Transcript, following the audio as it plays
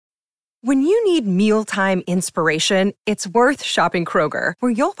When you need mealtime inspiration, it's worth shopping Kroger,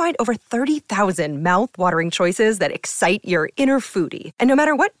 where you'll find over 30,000 mouth-watering choices that excite your inner foodie. And no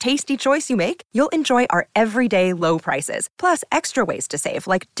matter what tasty choice you make, you'll enjoy our everyday low prices, plus extra ways to save,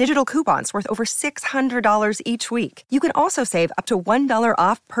 like digital coupons worth over $600 each week. You can also save up to $1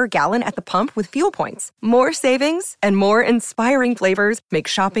 off per gallon at the pump with fuel points. More savings and more inspiring flavors make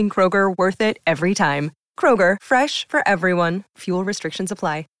shopping Kroger worth it every time. Kroger, fresh for everyone. Fuel restrictions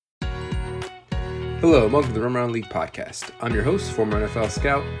apply. Hello, and welcome to the Run Around League podcast. I'm your host, former NFL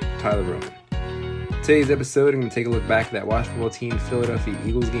scout, Tyler Roman. Today's episode, I'm going to take a look back at that Washington team Philadelphia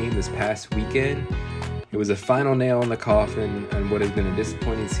Eagles game this past weekend. It was a final nail in the coffin on what has been a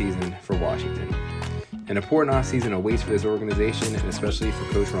disappointing season for Washington. An important offseason awaits for this organization, and especially for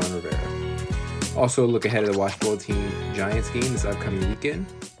Coach Ron Rivera. Also, a look ahead of the WFT-Giants game this upcoming weekend.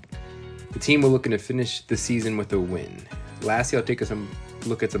 The team will looking to finish the season with a win. Lastly, I'll take a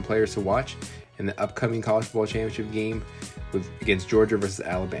look at some players to watch in the upcoming college football championship game against Georgia versus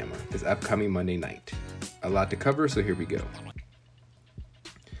Alabama this upcoming Monday night. A lot to cover, so here we go.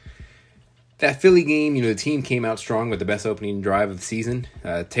 That Philly game, the team came out strong with the best opening drive of the season.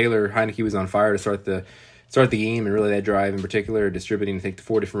 Taylor Heinicke was on fire to start the game, and really that drive in particular, distributing, I think,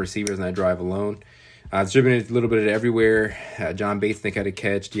 4 different receivers on that drive alone. Distributed a little bit of everywhere. John Bates, I think, had a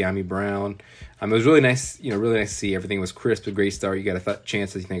catch. De'Ami Brown. It was really nice, really nice to see. Everything was crisp, a great start. You got a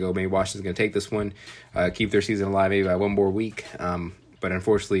chance that you think, maybe Washington's going to take this one, keep their season alive maybe by one more week. But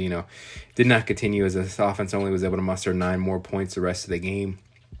unfortunately, did not continue as this offense only was able to muster 9 more points the rest of the game.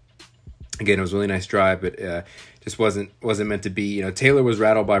 Again, it was a really nice drive, but just wasn't meant to be. Taylor was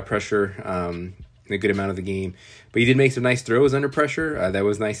rattled by pressure a good amount of the game, but he did make some nice throws under pressure. That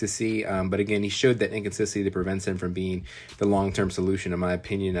was nice to see. But again, he showed that inconsistency that prevents him from being the long-term solution, in my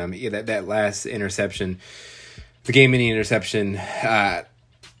opinion. That last interception, the game-ending interception, I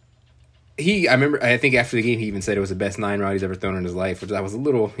think after the game he even said it was the best 9 route he's ever thrown in his life, which that was a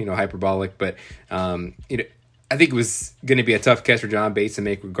little, hyperbolic, but I think it was going to be a tough catch for John Bates to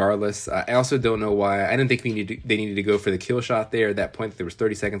make regardless. I also don't know why. I didn't think they needed to go for the kill shot there. At that point, there was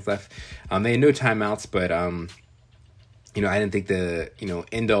 30 seconds left. They had no timeouts, but I didn't think the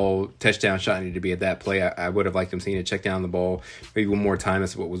end-all touchdown shot needed to be at that play. I would have liked them seeing it check down the ball maybe one more time.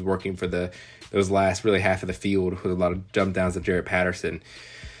 That's what was working for those last really half of the field with a lot of jump downs of Jarrett Patterson.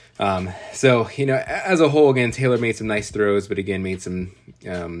 So as a whole, again, Taylor made some nice throws, but again made some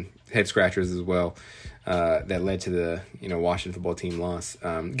head scratchers as well. That led to the Washington football team loss.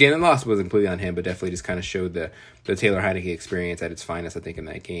 Again, the loss wasn't completely on him, but definitely just kind of showed the Taylor Heinicke experience at its finest, I think, in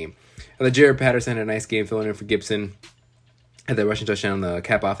that game. Jarrett Patterson had a nice game filling in for Gibson. Had that rushing touchdown to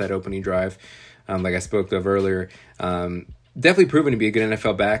cap off that opening drive, like I spoke of earlier. Definitely proven to be a good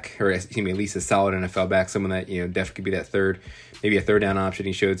NFL back, or at least a solid NFL back, someone that definitely could be that maybe a third down option.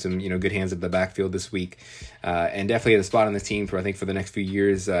 He showed some good hands up the backfield this week, and definitely had a spot on the team for the next few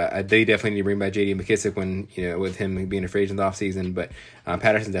years. They definitely need to bring back J.D. McKissick when with him being a free agent off season, but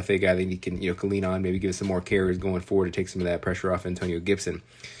Patterson's definitely a guy that he can lean on, maybe give some more carries going forward to take some of that pressure off Antonio Gibson.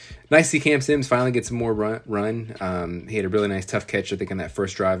 Nice to see Cam Sims finally get some more run. He had a really nice tough catch, I think, on that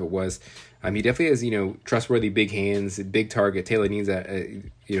first drive it was. He definitely has, trustworthy big hands, big target. Taylor needs that,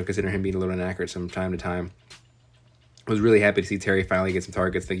 considering him being a little inaccurate from time to time. I was really happy to see Terry finally get some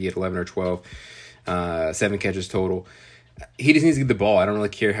targets. I think he had 11 or 12, 7 catches total. He just needs to get the ball. I don't really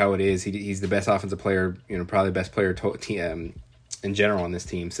care how it is. He's the best offensive player, probably the best player in general on this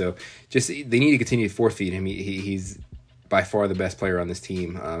team. So just they need to continue to force feed him. He's by far the best player on this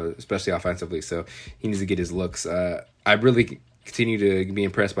team, especially offensively. So he needs to get his looks. I really continue to be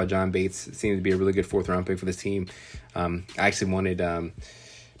impressed by John Bates. It seems to be a really good 4th-round pick for this team. I actually wanted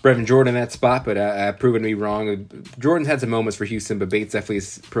Brevin Jordan in that spot, but I've proven to be wrong. Jordan's had some moments for Houston, but Bates definitely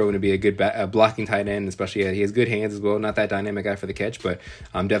is proven to be a good blocking tight end, especially he has good hands as well. Not that dynamic guy for the catch, but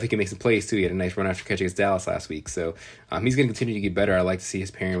definitely can make some plays too. He had a nice run after catch against Dallas last week. So he's going to continue to get better. I like to see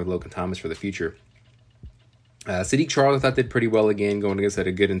his pairing with Logan Thomas for the future. Sadiq Charles, I thought, did pretty well again, going against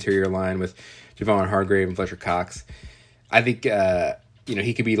a good interior line with Javon Hargrave and Fletcher Cox. I think,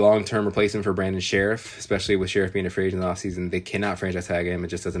 he could be long-term replacement for Brandon Sheriff, especially with Sheriff being a free agent offseason. They cannot franchise tag him. It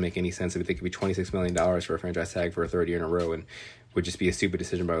just doesn't make any sense. If they could be $26 million for a franchise tag for a 3rd year in a row, and would just be a stupid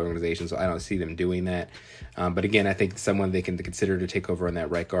decision by the organization. So I don't see them doing that. But again, I think someone they can consider to take over on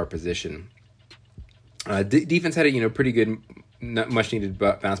that right guard position. Defense had a pretty good, much needed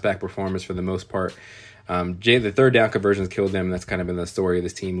bounce back performance for the most part. The 3rd down conversions killed them. That's kind of been the story of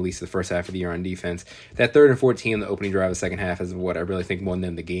this team, at least the first half of the year on defense. That 3rd and 14, the opening drive of the second half, is what I really think won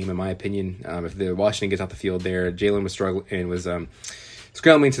them the game, in my opinion. If the Washington gets off the field there, Jalen was struggling and was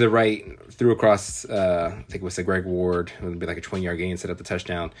scrambling to the right, threw across, I think it was to Greg Ward. It would be like a 20-yard gain, set up the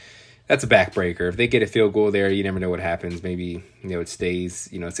touchdown. that's a backbreaker. If they get a field goal there, you never know what happens. Maybe, it stays,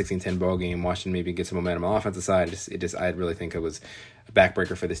 16-10 ball game. Washington maybe gets some momentum on the offensive side. I really think it was a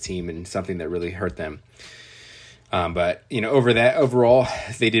backbreaker for this team and something that really hurt them. But overall,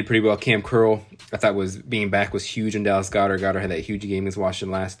 they did pretty well. Cam Curl, I thought being back was huge in Dallas Goedert. Goddard had that huge game against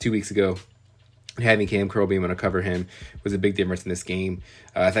Washington 2 weeks ago. Having Cam Curl being able to cover him was a big difference in this game.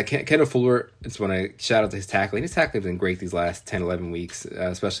 I thought Kendall Fuller, it's when I shout out to his tackling. His tackling has been great these last 10, 11 weeks,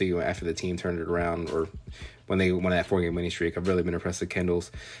 especially after the team turned it around or when they won that 4-game winning streak. I've really been impressed with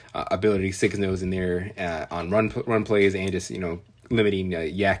Kendall's ability to stick his nose in there on run plays and just, limiting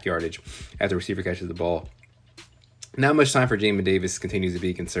yak yardage as the receiver catches the ball. Not much time for Jamin Davis continues to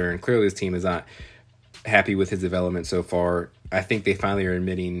be concerned. Clearly, this team is not happy with his development so far. I think they finally are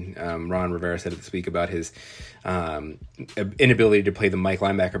admitting, Ron Rivera said it this week about his inability to play the Mike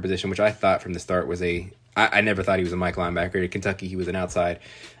linebacker position, which I thought from the start was I never thought he was a Mike linebacker. At Kentucky, he was an outside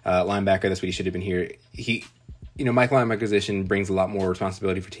linebacker. That's what he should have been here. Mike linebacker position brings a lot more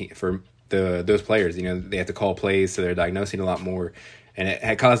responsibility for those players. They have to call plays, so they're diagnosing a lot more. And it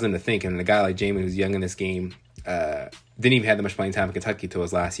had caused them to think. And a guy like Jamin, who's young in this game, didn't even have that much playing time in Kentucky until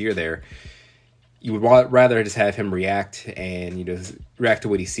his last year there. You would rather just have him react and react to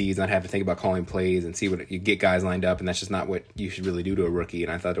what he sees, not have to think about calling plays and see what you get guys lined up, and that's just not what you should really do to a rookie.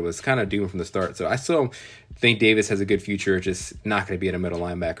 And I thought it was kind of doomed from the start. So I still think Davis has a good future, just not going to be at a middle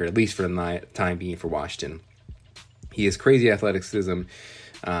linebacker, at least for the time being for Washington. He has crazy athleticism,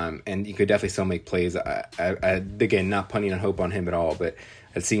 and you could definitely still make plays. I again, not punting on hope on him at all, but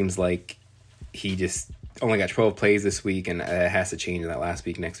it seems like he just only got 12 plays this week, and it has to change in that last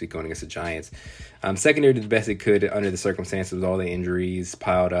week, next week going against the Giants. Secondary did the best it could under the circumstances with all the injuries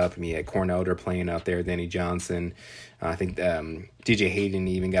piled up. You had Corn Elder playing out there, Danny Johnson. I think DJ Hayden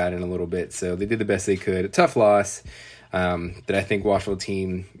even got in a little bit, so they did the best they could. A tough loss that I think Washington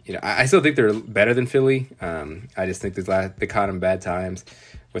team, I still think they're better than Philly. I just think they caught them bad times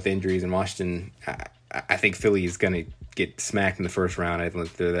with injuries, and Washington, I think Philly is going to get smacked in the first round. I don't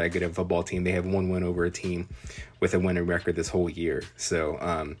think they're that good of a football team. They have one win over a team with a winning record this whole year.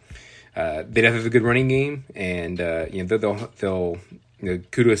 So they have a good running game, and they'll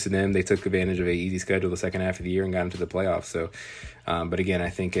kudos to them. They took advantage of an easy schedule the second half of the year and got into the playoffs. So, but again, I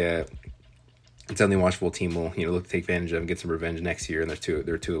think it's something the Washington team will look to take advantage of and get some revenge next year. And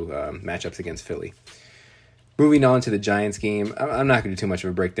their two matchups against Philly. Moving on to the Giants game, I'm not going to do too much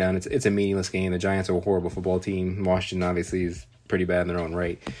of a breakdown. It's a meaningless game. The Giants are a horrible football team. Washington obviously is pretty bad in their own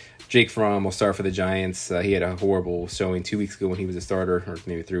right. Jake Fromm will start for the Giants. He had a horrible showing 2 weeks ago when he was a starter, or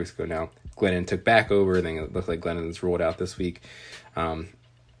maybe 3 weeks ago now. Glennon took back over, and then it looked like Glennon's rolled out this week.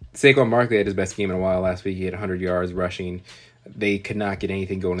 Saquon Barkley had his best game in a while last week. He had 100 yards rushing. They could not get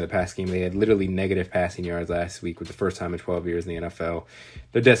anything going in the pass game. They had literally negative passing yards last week, with the first time in 12 years in the NFL.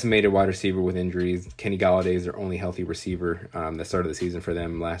 They're decimated wide receiver with injuries. Kenny Galladay is their only healthy receiver that started the season for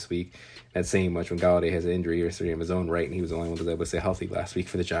them last week. That's saying much when Galladay has an injury yesterday of his own right, and he was the only one that was able to stay healthy last week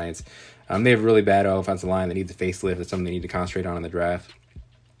for the Giants. They have a really bad offensive line that needs a facelift. It's something they need to concentrate on in the draft.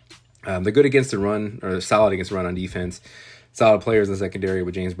 They're good against the run, or solid against the run on defense. Solid players in the secondary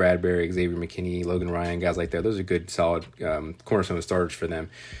with James Bradbury, Xavier McKinney, Logan Ryan, guys like that. Those are good, solid cornerstone starters for them.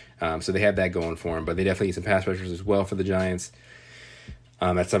 So they have that going for them. But they definitely need some pass rushers as well for the Giants.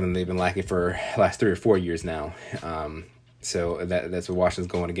 That's something they've been lacking for the last 3 or 4 years now. So that's what Washington's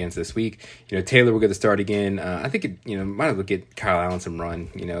going against this week. Taylor will get the start again. I think might as well get Kyle Allen some run.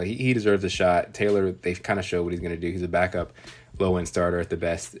 He deserves a shot. Taylor, they've kind of showed what he's going to do. He's a backup, low-end starter at the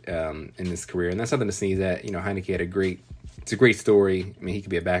best in his career. And that's something to sneeze at. Heineke had it's a great story. I mean, he could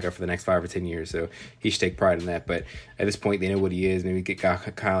be a backup for the next 5 or 10 years, so he should take pride in that. But at this point, they know what he is. Maybe get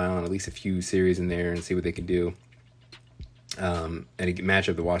Kyle Allen at least a few series in there and see what they can do. And a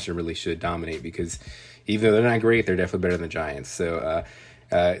matchup that Washington really should dominate, because even though they're not great, they're definitely better than the Giants. So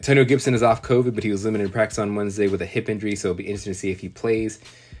Antonio Gibson is off COVID, but he was limited in practice on Wednesday with a hip injury, so it'll be interesting to see if he plays.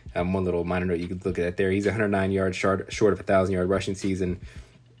 One little minor note you could look at there. He's 109 yards short of a 1,000-yard rushing season,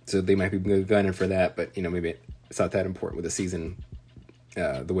 so they might be gunning for that, but maybe it's not that important with the season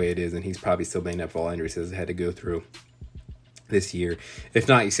the way it is, and he's probably still banged up for all injuries he's had to go through this year. If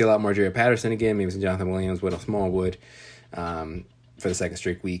not, you see a lot more Jared Patterson again, maybe some Jonathan Williams, Wendell Smallwood for the second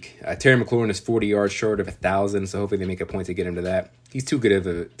straight week. Terry McLaurin is 40 yards short of 1,000, so hopefully they make a point to get him to that. He's too good of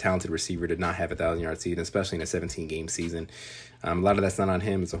a talented receiver to not have a 1,000-yard season, especially in a 17-game season. A lot of that's not on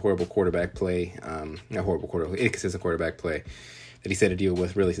him. It's a horrible quarterback play, inconsistent quarterback play that he's had to deal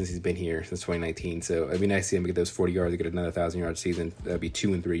with really since he's been here, since 2019. So it'd be nice to see him get those 40 yards to get another 1,000-yard season. That'd be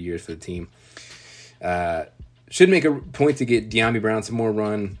 2 in 3 years for the team. Should make a point to get De'Ami Brown some more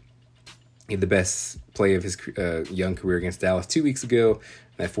run. He had the best play of his young career against Dallas 2 weeks ago,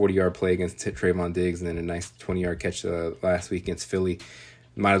 that 40-yard play against Trayvon Diggs, and then a nice 20-yard catch last week against Philly.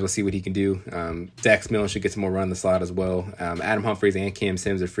 Might as well see what he can do. Dax Milne should get some more run in the slot as well. Adam Humphries and Cam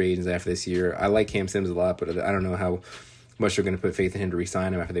Sims are free agents after this year. I like Cam Sims a lot, but I don't know how much they're going to put faith in him to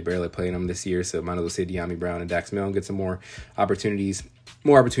re-sign him after they barely played him this year. So might as well see De'Ami Brown and Dax Milne get some more opportunities.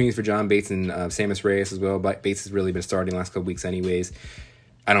 More opportunities for John Bates and Sammis Reyes as well. But Bates has really been starting the last couple weeks anyways.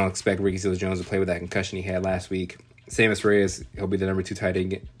 I don't expect Ricky Seals-Jones to play with that concussion he had last week. Sammis Reyes, he'll be the number 2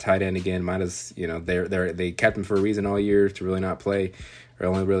 tight end again. Might as, they kept him for a reason all year to really not play or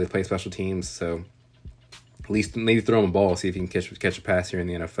only really play special teams. So at least maybe throw him a ball, see if he can catch a pass here in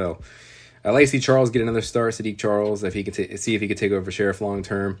the NFL. I'd like to see Charles get another start, Sadiq Charles, if he can see if he could take over for Sheriff long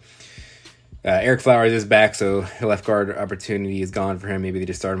term. Eric Flowers is back, so the left guard opportunity is gone for him. Maybe they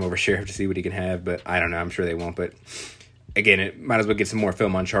just start him over Sheriff to see what he can have, but I don't know. I'm sure they won't. But again, it might as well get some more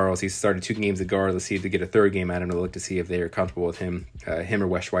film on Charles. He's started 2 games at guard. Let's see if they get a third game at him to look to see if they're comfortable with him. Him or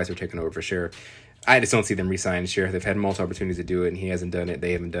Wes Schweitzer taking over for Sheriff. I just don't see them re-signing Sheriff. They've had multiple opportunities to do it, and he hasn't done it.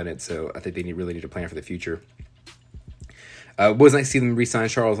 They haven't done it, so I think they really need to plan for the future. It was nice to see them re-sign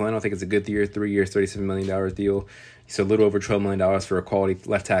Charles Leno. I think it's a good year, 3 years, $37 million deal. So a little over $12 million for a quality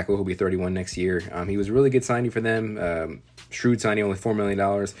left tackle who'll be 31 next year. He was a really good signing for them. Shrewd signing, only $4 million,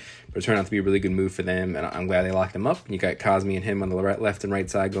 but it turned out to be a really good move for them, and I'm glad they locked him up. You got Cosme and him on the left and right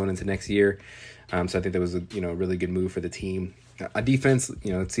side going into next year. So I think that was a really good move for the team. On defense,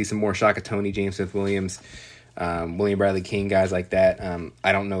 let's see some more Shaka Toney, James Smith-Williams, William Bradley King, guys like that.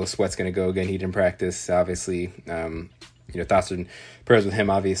 I don't know if Sweat's going to go again. He didn't practice, obviously. Thoughts and prayers with him,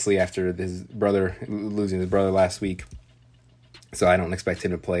 obviously, after losing his brother last week. So I don't expect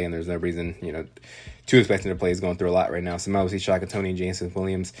him to play, and there's no reason, to expect him to play. He's going through a lot right now. So mostly Shaka Toney and James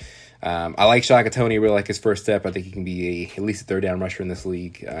Smith-Williams. I like Shaka Toney. I really like his first step. I think he can be at least a third down rusher in this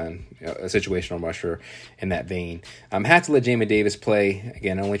league, a situational rusher in that vein. Had to let Jamin Davis play.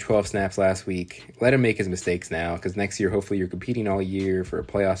 Again, only 12 snaps last week. Let him make his mistakes now, because next year, hopefully, you're competing all year for a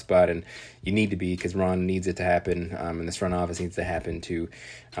playoff spot, and you need to be, because Ron needs it to happen, and this front office needs to happen to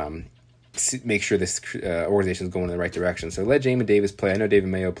make sure this organization is going in the right direction. So let Jamin Davis play. I know David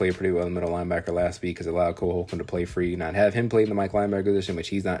Mayo played pretty well in the middle linebacker last week because it allowed Cole Holcomb to play free, not have him play in the Mike linebacker position, which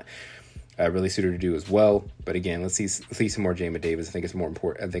he's not really suited to do as well. But again, let's see some more Jamin Davis. I think it's more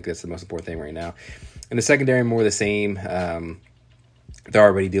important. I think that's the most important thing right now. In the secondary, more the same. They're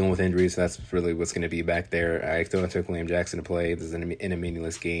already dealing with injuries, so that's really what's going to be back there. I still took William Jackson to play. This is in a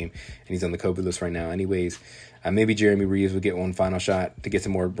meaningless game, and he's on the COVID list right now anyways. Maybe Jeremy Reeves will get one final shot to get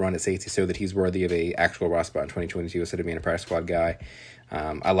some more run at safety so that he's worthy of a actual roster spot in 2022 instead of being a practice squad guy.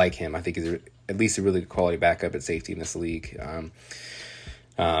 I like him. I think he's at least a really good quality backup at safety in this league. And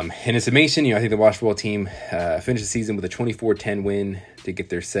in summation, I think the Wash Football team finished the season with a 24-10 win to get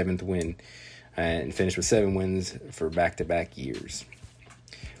their 7th win and finished with 7 wins for back-to-back years.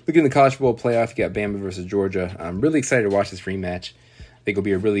 Looking at the college football playoff, you got Bama versus Georgia. I'm really excited to watch this rematch. I think it'll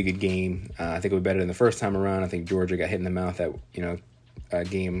be a really good game. I think it'll be better than the first time around. I think Georgia got hit in the mouth that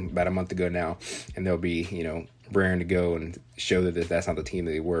game about a month ago now, and they'll be raring to go and show that that's not the team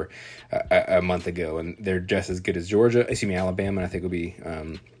that they were a month ago, and they're just as good as Alabama. And I think it'll be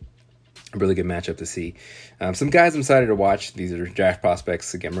a really good matchup to see. Some guys I'm excited to watch. These are draft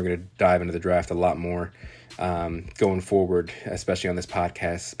prospects. Again, we're going to dive into the draft a lot more going forward, especially on this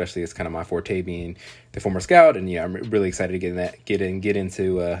podcast, especially as kind of my forte being the former scout. And I'm really excited to get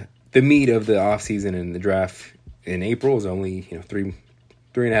into the meat of the off season, and the draft in April is only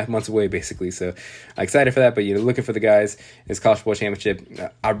 3.5 months away, basically. So I'm excited for that. But looking for the guys in this college football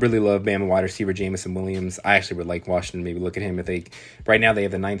championship. I really love Bama wide receiver Jamison Williams. I actually would like Washington maybe look at him right now they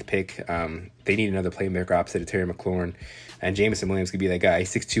have the 9th pick. They need another playmaker opposite of Terry McLaurin, and Jamison Williams could be that guy.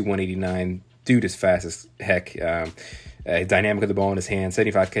 He's 6'2", 189. Dude is fast as heck. Dynamic with the ball in his hand.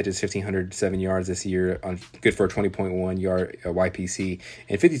 75 catches, 1,507 yards this year. Good for a 20.1 yard YPC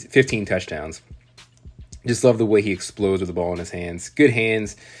and 15 touchdowns. Just love the way he explodes with the ball in his hands. Good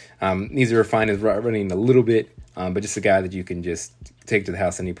hands. Needs to refine his running a little bit, but just a guy that you can just take to the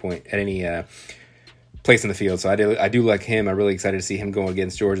house at any point, at any place in the field. So I do like him. I'm really excited to see him going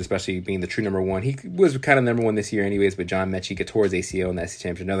against Georgia, especially being the true number one. He was kind of number one this year anyways, but John Mechie tore his ACL in the SEC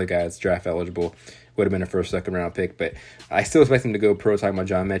Championship. Another guy that's draft eligible. Would have been a first, second round pick, but I still expect him to go pro, talking about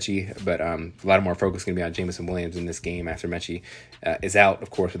John Mechie, but a lot more focus is going to be on Jamison Williams in this game after Mechie is out, of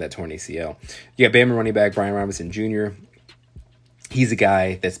course, with that torn ACL. You got Bama running back Brian Robinson Jr. He's a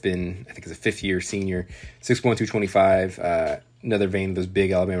guy that's been, I think he's a 5th-year senior, 6'1", 225, another vein of those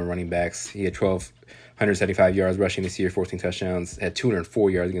big Alabama running backs. He had 1,275 yards rushing this year, 14 touchdowns, had 204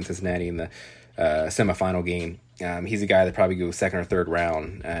 yards against Cincinnati in the semifinal game. He's a guy that probably goes second or third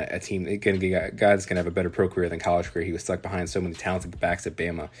round. A team going to be a guy that's going to have a better pro career than college career. He was stuck behind so many talented backs at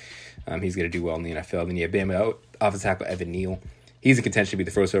Bama. He's going to do well in the NFL. Then you have Bama offensive tackle Evan Neal. He's in contention to be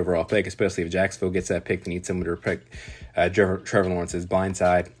the first overall pick, especially if Jacksonville gets that pick. They need someone to protect Trevor Lawrence's blind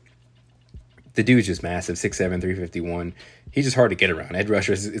side. The dude's just massive, 6'7", 351. He's just hard to get around. Edge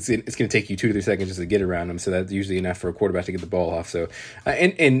rusher, it's going to take you 2 to 3 seconds just to get around him, so that's usually enough for a quarterback to get the ball off. So,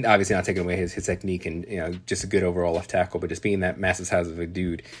 and obviously not taking away his technique and just a good overall left tackle, but just being that massive size of a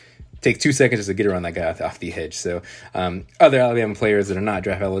dude takes 2 seconds just to get around that guy off the edge. So, other Alabama players that are not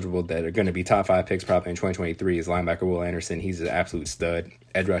draft eligible that are going to be top 5 picks probably in 2023 is linebacker Will Anderson. He's an absolute stud.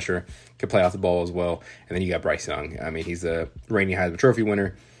 Edge rusher, could play off the ball as well. And then you got Bryce Young. I mean, he's a reigning Heisman Trophy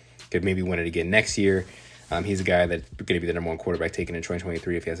winner. Could maybe win it again next year. He's a guy that's going to be the number 1 quarterback taken in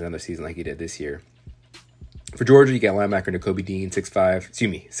 2023 if he has another season like he did this year. For Georgia, you got linebacker Nakobe Dean, 6 foot,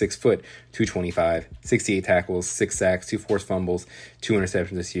 225, 68 tackles, 6 sacks, 2 forced fumbles, 2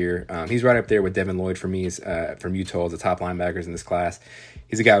 interceptions this year. He's right up there with Devin Lloyd for me from Utah as the top linebackers in this class.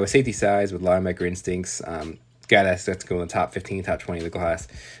 He's a guy with safety size, with linebacker instincts. Guy that's set to go in the top 15, top 20 of the class.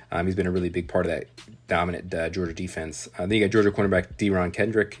 He's been a really big part of that dominant Georgia defense. Then you got Georgia cornerback Deron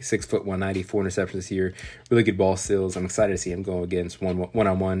Kendrick, 6 foot, 190, 4 interceptions this year. Really good ball skills. I'm excited to see him go against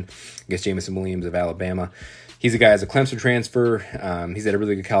one-on-one against Jamison Williams of Alabama. He's a guy as a Clemson transfer. He's had a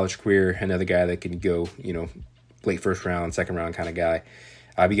really good college career. Another guy that can go, late first round, second round kind of guy.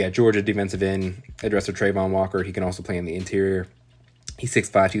 We got Georgia defensive end, edge rusher Trayvon Walker. He can also play in the interior. He's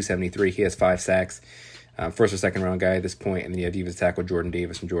 6'5", 273. He has 5 sacks. First or second round guy at this point. And then you have defensive tackle Jordan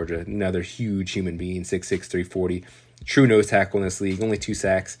Davis from Georgia. Another huge human being, 6'6", 340. True nose tackle in this league. Only 2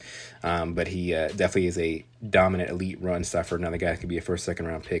 sacks. But he definitely is a dominant elite run stuffer. Another guy that could be a first, second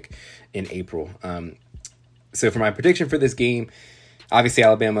round pick in April. So for my prediction for this game, obviously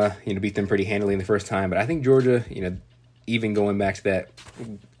Alabama, beat them pretty handily in the first time. But I think Georgia, even going back to that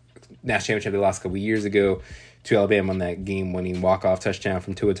national championship they lost a couple years ago to Alabama on that game-winning walk-off touchdown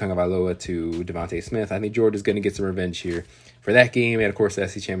from Tua Tagovailoa to Devontae Smith, I think Georgia's going to get some revenge here for that game and, of course, the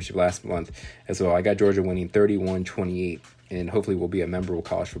SEC championship last month as well. I got Georgia winning 31-28, and hopefully will be a memorable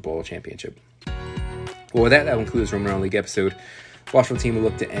college football championship. Well, with that will conclude this Roman Round League episode. Washington team will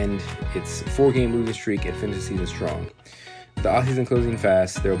look to end its 4-game losing streak and finish the season strong. With the offseason closing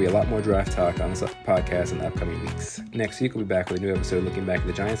fast, there will be a lot more draft talk on this podcast in the upcoming weeks. Next week, we'll be back with a new episode looking back at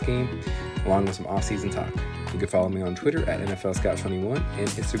the Giants game, along with some offseason talk. You can follow me on Twitter at NFLScout21 and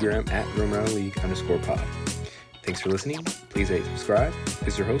Instagram at RomanRoundLeague_pod. Thanks for listening. Please rate and subscribe.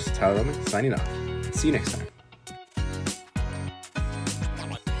 This is your host, Tyler Roman, signing off. See you next time.